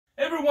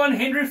everyone,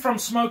 Henry from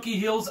Smoky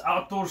Hills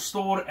Outdoor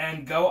Store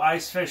and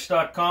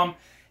GoIceFish.com.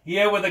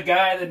 Here with a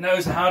guy that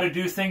knows how to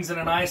do things in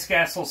an ice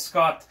castle,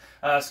 Scott.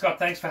 Scott,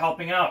 thanks for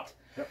helping out.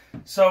 Yep.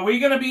 So we're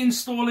going to be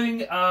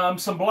installing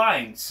some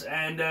blinds,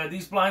 and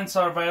these blinds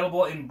are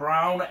available in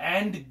brown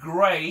and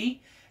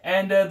gray,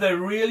 and they're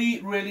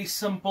really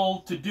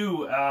simple to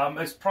do.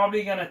 It's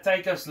probably going to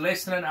take us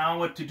less than an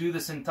hour to do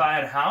this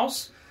entire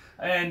house,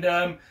 and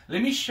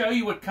let me show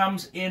you what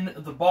comes in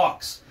the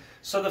box.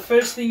 So the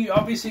first thing, you're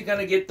obviously going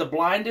to get the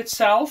blind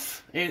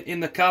itself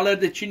in the color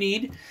that you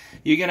need.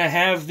 You're going to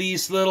have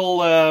these little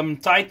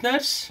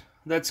tighteners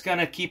that's going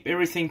to keep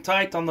everything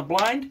tight on the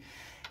blind.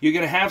 You're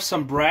going to have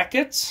some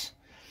brackets,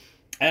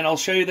 and I'll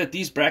show you that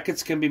these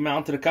brackets can be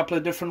mounted a couple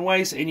of different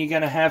ways, and you're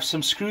going to have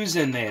some screws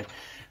in there.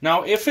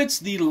 Now, if it's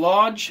the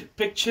large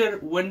picture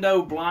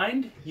window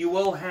blind, you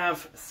will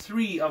have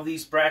 3 of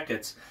these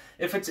brackets.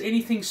 If it's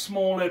anything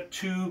smaller,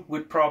 2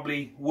 would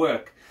probably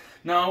work.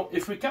 Now,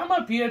 if we come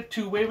up here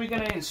to where we're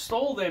going to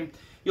install them,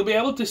 you'll be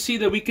able to see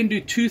that we can do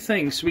 2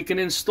 things. We can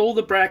install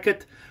the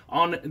bracket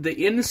on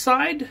the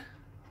inside,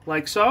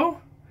 like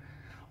so,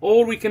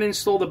 or we can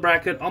install the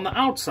bracket on the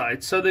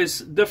outside. So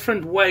there's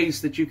different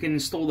ways that you can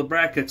install the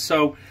bracket.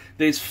 So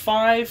there's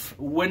 5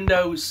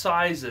 window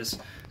sizes.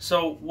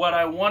 So what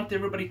I want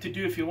everybody to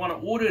do, if you want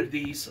to order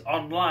these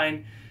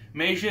online,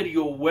 measure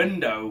your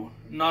window,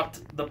 not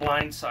the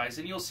blind size.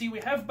 And you'll see we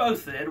have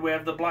both there. We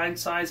have the blind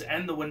size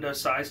and the window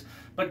size,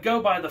 but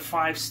go by the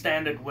 5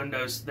 standard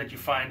windows that you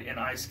find in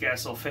ice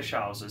castle fish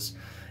houses.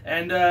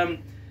 And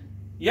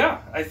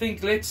yeah, I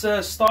think let's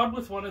start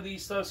with one of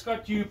these.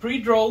 Scott, you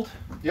pre-drilled.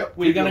 Yep.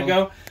 We're going to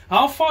go.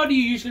 How far do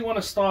you usually want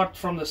to start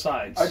from the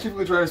sides? I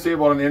typically try to stay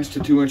about 1 inch to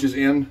 2 inches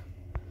in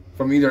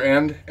from either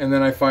end, and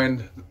then I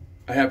find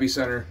a happy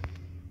center,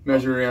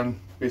 measure in,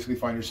 basically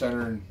find your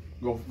center, and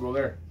go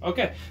there.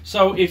 Okay,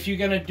 so if you're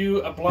going to do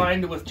a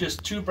blind with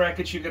just 2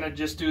 brackets, you're going to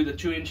just do the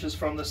 2 inches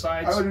from the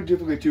sides? I would do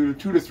typically 2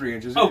 to 3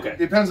 inches. Okay. It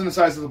depends on the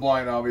size of the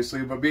blind,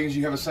 obviously, but being as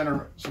you have a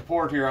center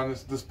support here on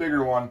this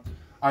bigger one,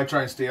 I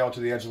try and stay out to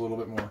the edge a little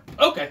bit more.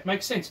 Okay,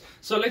 makes sense.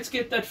 So let's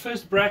get that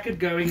first bracket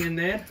going in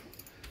there.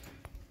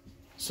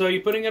 So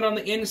you're putting it on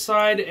the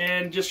inside,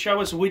 and just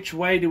show us which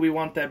way do we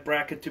want that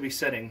bracket to be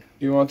sitting.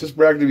 You want this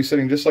bracket to be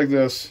sitting just like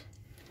this.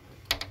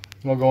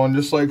 We'll go on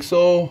just like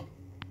so.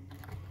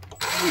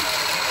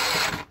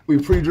 We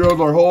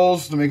pre-drilled our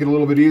holes to make it a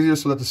little bit easier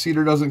so that the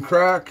cedar doesn't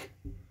crack.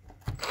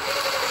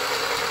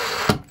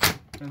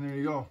 And there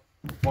you go.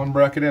 1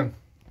 bracket in.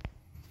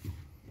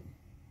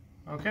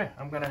 Okay,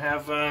 I'm going to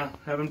have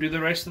him do the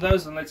rest of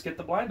those, and let's get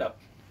the blind up.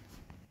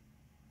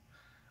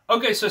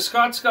 Okay, so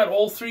Scott's got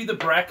all 3 of the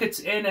brackets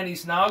in, and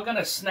he's now going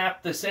to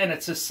snap this in.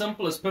 It's as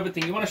simple as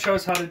pivoting. You want to show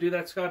us how to do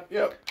that, Scott?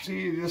 Yep. See,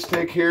 you just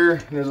take here,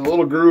 and there's a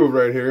little groove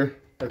right here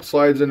that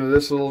slides into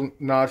this little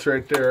notch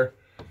right there.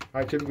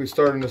 I typically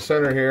start in the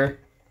center here,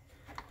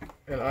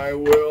 and I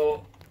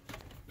will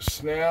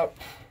snap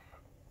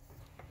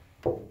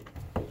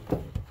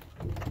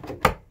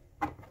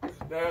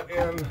that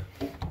in,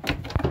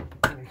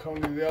 and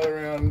come to the other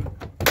end,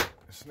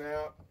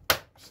 snap,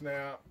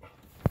 snap,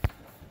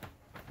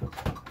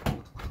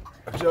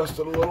 adjust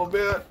it a little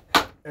bit,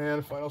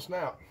 and final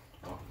snap.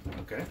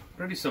 Okay,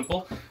 pretty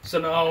simple. So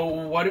now,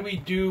 what do we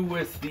do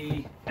with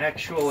the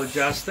actual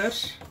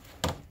adjusters?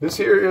 This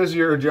here is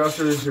your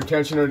adjusters, your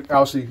tensioner,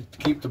 obviously to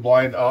keep the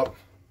blind up.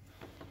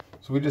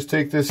 So we just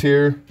take this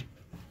here,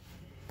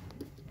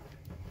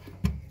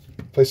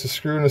 place a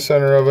screw in the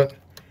center of it,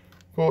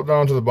 pull it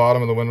down to the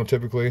bottom of the window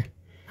typically,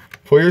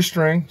 pull your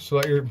string so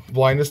that your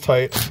blind is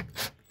tight,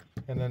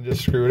 and then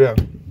just screw it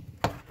in.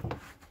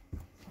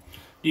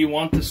 Do you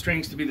want the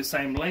strings to be the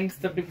same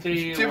length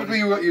typically? Typically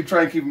you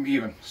try to keep them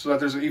even so that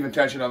there's an even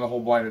tension on the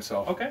whole blind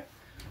itself. Okay,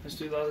 let's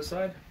do the other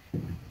side.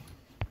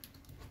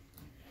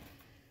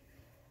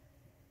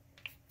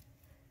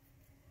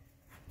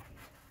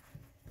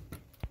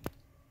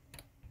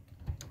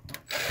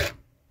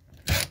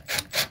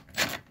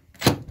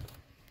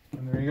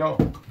 And there you go.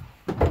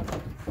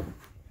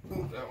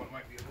 Ooh, that one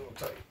might be a little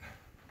tight.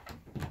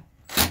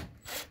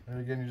 And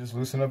again, you just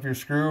loosen up your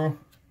screw,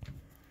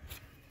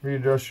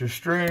 readjust your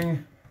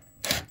string,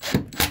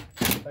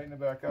 tighten it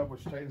back up,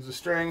 which tightens the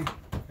string,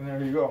 and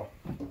there you go.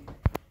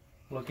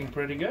 Looking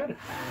pretty good.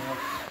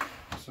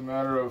 It's a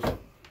matter of...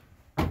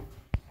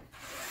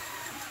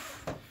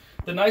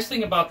 The nice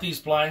thing about these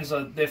blinds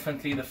are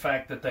definitely the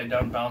fact that they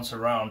don't bounce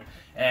around.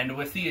 And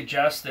with the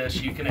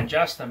adjusters, you can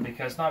adjust them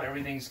because not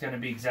everything's going to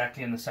be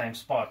exactly in the same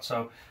spot.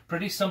 So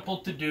pretty simple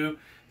to do.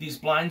 These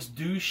blinds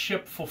do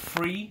ship for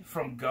free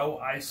from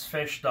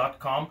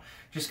GoIceFish.com.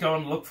 Just go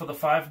and look for the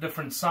 5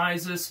 different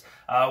sizes.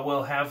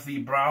 We'll have the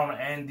brown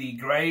and the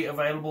gray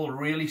available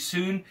really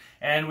soon.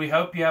 And we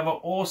hope you have an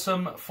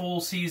awesome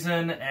fall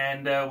season,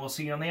 and we'll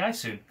see you on the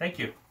ice soon. Thank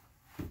you.